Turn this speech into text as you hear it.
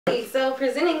So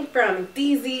presenting from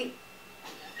DZ.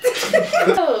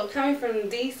 So coming from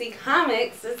DC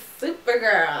Comics is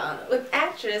Supergirl with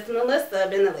actress Melissa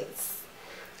Benoist.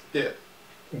 Yeah.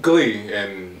 Glee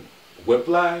and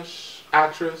Whiplash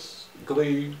actress.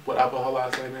 Glee, whatever her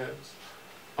last name is.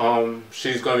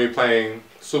 She's gonna be playing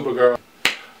Supergirl.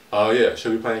 Yeah,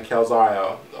 she'll be playing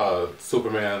Kal-El,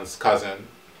 Superman's cousin,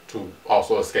 to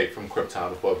also escape from Krypton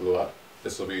before it blew up.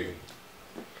 This will be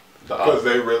because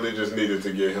they really just needed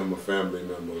to get him a family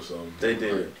member or something. They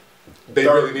did. They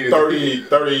really needed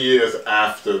 30 years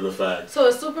after the fact. So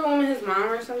is Superwoman his mom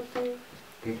or something?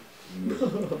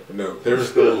 No.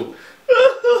 There's no.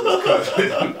 His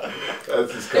cousin.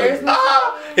 That's his cousin.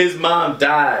 His mom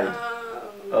died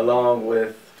along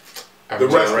with the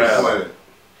rest of the planet.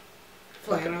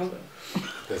 Flannel.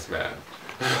 This man.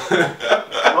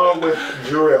 Along with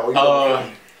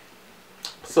Jor-El.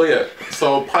 So yeah,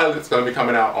 so pilot's gonna be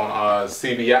coming out on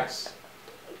CBS,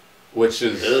 which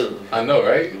is I know,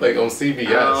 right? Like on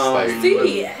CBS, like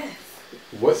CBS.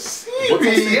 What's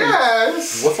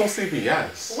CBS? What's on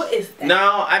CBS? What is that?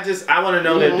 No, I want to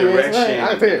know their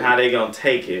direction, how they gonna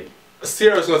take it.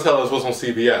 Sierra's gonna tell us what's on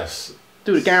CBS.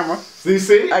 Through the camera.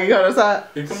 CC? I can go to the side.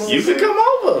 You can come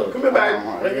over. Come here, baby.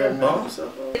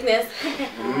 Goodness.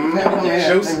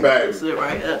 Juicy, baby. Sit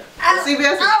right up.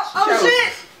 CBS. Oh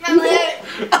shit.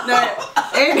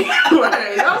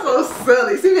 Anyway, y'all so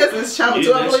silly. CBS is channel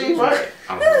 2, I believe, right?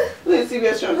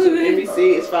 CBS channel 2, NBC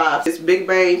is 5. It's Big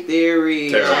Bang Theory.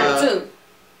 Channel 2.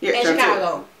 Yeah, in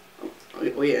Chicago.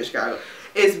 Oh yeah, in Chicago.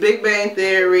 It's Big Bang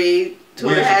Theory,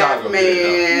 2.5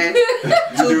 Men,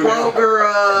 2 Pro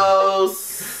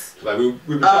Girls. Like we've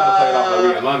been trying to play it off like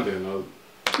we in London.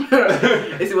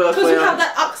 It's what else because you have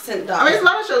that accent, dog. I mean, it's a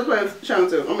lot of shows playing channel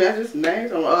 2. I mean, I just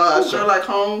named them. Sherlock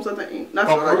Holmes, I think. Not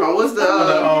Sherlock Holmes. What's the? I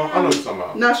know what you're talking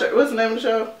about. Not sure. What's the name of the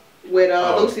show? With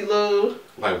Lucy Liu.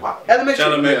 Like what?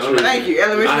 Elementary. Thank you.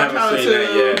 Elementary on channel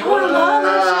 2. Oh, I love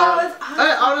that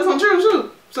show. All this on channel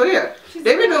 2. So yeah,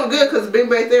 they've been doing good because Big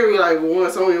Bang Theory like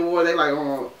won so many awards. They like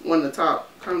on one of the top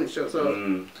comedy shows. So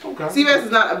CBS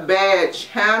is not a bad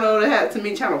channel to have. To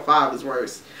me, channel 5 is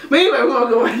worse. But anyway, we're gonna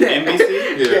go with that.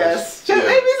 NBC? Yes. ABC.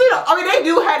 I mean, they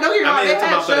do have. Don't get me wrong. They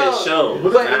have shows.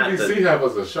 What does NBC have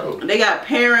as a show? They got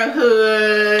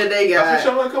Parenthood. They got. That's the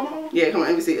show that come on? Yeah, come on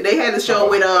NBC. They had the show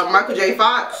with Michael J.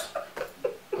 Fox.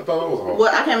 I thought it was on.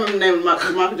 What I can't remember the name of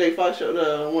the Michael J. Fox show.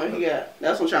 The one he got.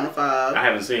 That's on Channel 5. I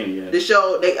haven't seen it yet. The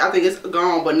show, I think it's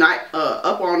gone, but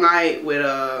Up All Night with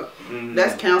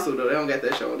that's canceled though. They don't get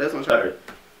that show. That's on Channel.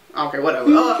 Okay, whatever.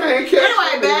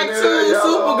 Anyway, back to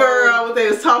Supergirl. What they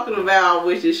was talking about,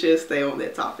 which it should stay on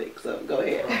that topic. So go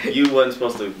ahead. You wasn't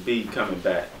supposed to be coming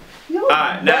back.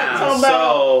 Alright, now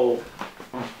so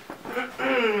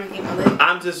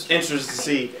I'm just interested to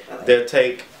see their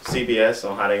take, CBS,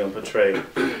 on how they're gonna portray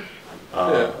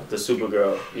the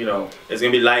Supergirl. You know, it's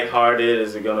gonna be lighthearted.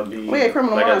 Is it gonna be? We had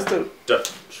Criminal Minds too.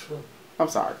 I'm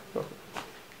sorry.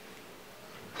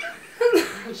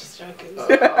 I'm just joking. Let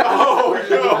me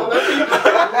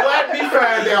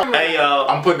find out. Hey y'all,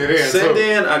 I'm putting it in. Send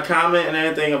in a comment and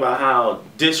everything about how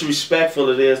disrespectful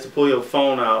it is to pull your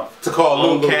phone out to call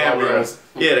on Lulu cameras.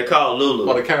 Yeah, to call Lulu.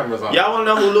 While the camera's on. Y'all wanna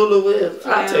know who Lulu is?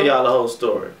 I'll tell y'all the whole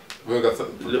story. We got to,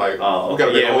 we gotta make a whole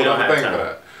don't have thing time. for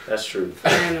that. That's true.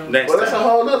 Next well, that's a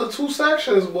whole other 2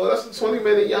 sections, boy. That's a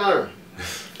 20-minute yarn.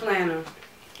 Flannel.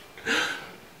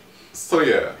 So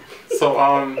yeah. So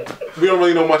we don't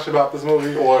really know much about this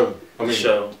movie, or the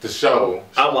show.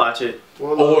 I'll watch it.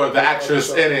 Or the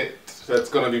actress in it that's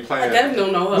gonna be playing. I definitely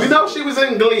don't know her. We know she was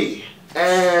in Glee.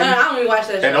 And I don't even watch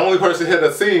that show. And the only person here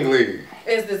that's seen Glee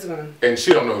is this one. And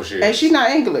she don't know who she is. And she's not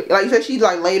in Glee. Like you said, she's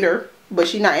like later, but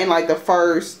she's not in like the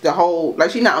whole.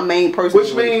 Like she's not a main person.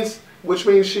 Which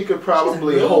means she could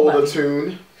probably hold a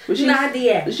tune. But she's not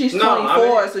yet. She's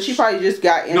 24, so she probably just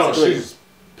got into No, Glee. she's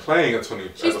playing a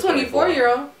 20. She's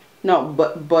 24-year-old. No,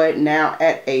 but now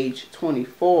at age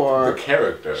 24, the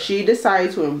character, she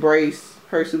decided to embrace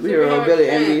her superhero ability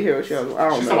and be a hero show. I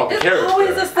don't know. It's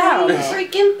always the same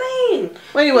freaking thing.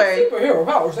 Well, anyway, superhero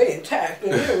powers they intact,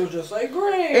 and it was just like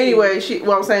great. Anyway,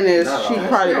 what I'm saying is she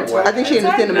probably. I think she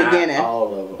understood in the beginning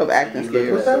of acting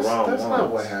skills. That's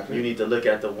not what happened. You need to look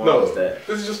at the ones that.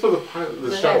 This is just for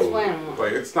the show.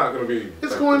 Like it's not gonna be.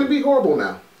 It's going to be horrible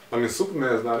now. I mean,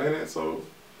 Superman's not in it, so.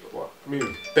 I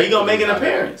mean, they gonna make an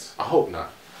appearance. I hope not.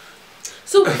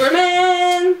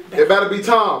 Superman. It better be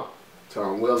Tom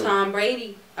Williams. Tom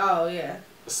Brady. Oh yeah.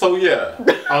 So yeah,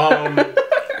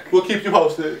 we'll keep you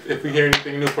posted if we hear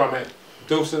anything new from it.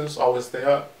 Deuces, always stay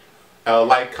up.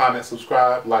 Like, comment,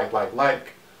 subscribe, like.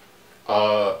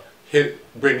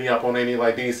 hit Brittany up on any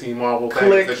like DC Marvel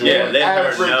Click. things that you want.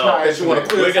 Let her know. That you want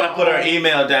to We're gonna put her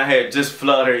email down here. Just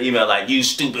flood her email like, "You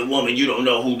stupid woman, you don't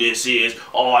know who this is.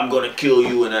 Oh, I'm gonna kill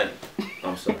you." And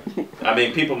I'm sorry. I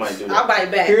mean, people might do that. I'll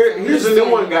bite back. Here's a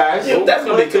new one, guys. That's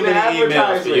gonna be too many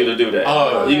emails for you to do that.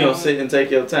 Oh. You gonna sit and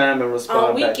take your time and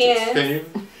respond On back to weekends.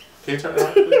 Can you turn it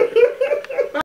off?